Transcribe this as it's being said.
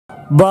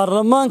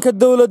Baarlamaanka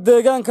dawlad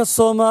deegaanka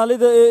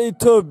Soomaalida ee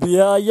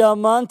Itoobiya ayaa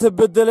maanta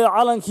bedelay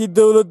calankii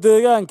dawlad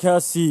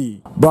deegaankaasi.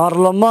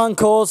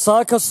 Baarlamaanka oo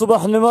saaka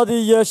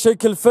subaxnimadii yeeshay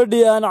kalfadhi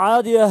aan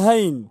caadi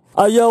ahayn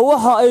ayaa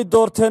waxa ay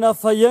doorteen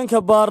afhayeenka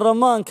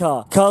baarlamaanka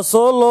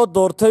kaasoo loo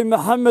doortay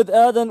Maxamed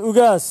Aadan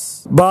Ugaas.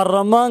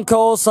 Baarlamaanka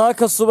oo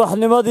saaka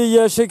subaxnimadii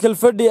yeeshay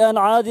kalfadhi aan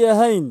caadi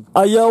ahayn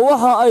ayaa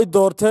waxa ay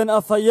doorteen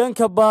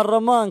afhayeenka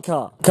baarlamaanka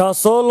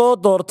kaasoo loo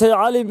doortay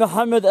Cali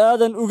Maxamed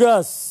Aadan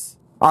Ugaas.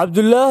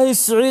 Cabdullaahi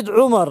Siciid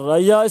Cumar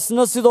ayaa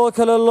isna sidoo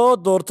kale loo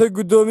doortay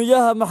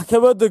gudoomiyaha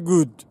maxkamadda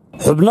guud.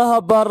 Xubnaha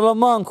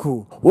baarlamaanku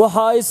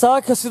waxa ay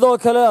saaka sidoo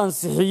kale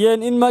ansixiyeen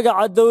in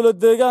magaca dawlad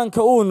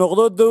deegaanka uu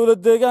noqdo dawlad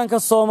deegaanka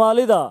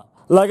Soomaalida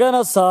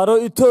lagana saaro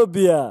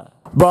Itoobiya.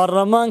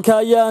 Baarlamaanka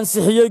ayaa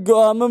ansixiyay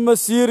go'aamo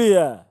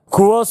masiiriya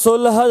kuwaasoo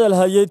la hadal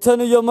hayay tan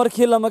iyo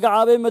markii la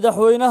magacaabay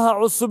madaxweynaha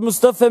cusub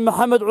Mustafa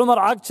Maxamed Cumar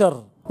Cagjar.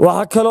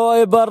 waxa kale oo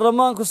ay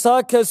baarlamaanku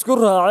saaka isku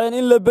raaceen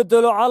in la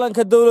bedelo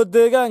calanka dawlad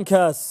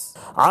deegaankaas.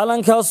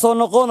 calankaasoo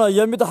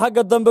noqonaya mid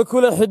xagga dambe ku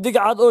leh xidig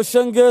cad oo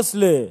 5 gees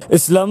leh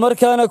isla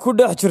markaana ku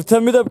dhex jirta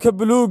midabka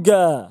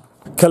buluuga.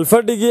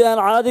 kalfadhigii aan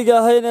caadiga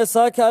ahayn ee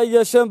saaka ay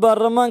yeesheen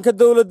baarlamaanka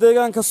dawlad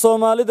deegaanka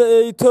Soomaalida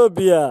ee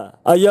Itoobiya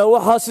ayaa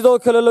waxa sidoo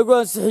kale lagu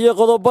ansixiyay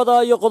qodobada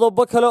iyo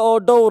qodobo kale oo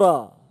dhowra.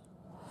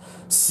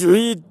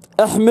 Saciid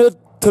Axmed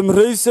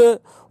Tamreyse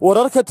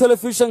wararka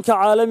telefishanka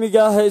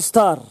caalamiga ah ee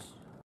Star.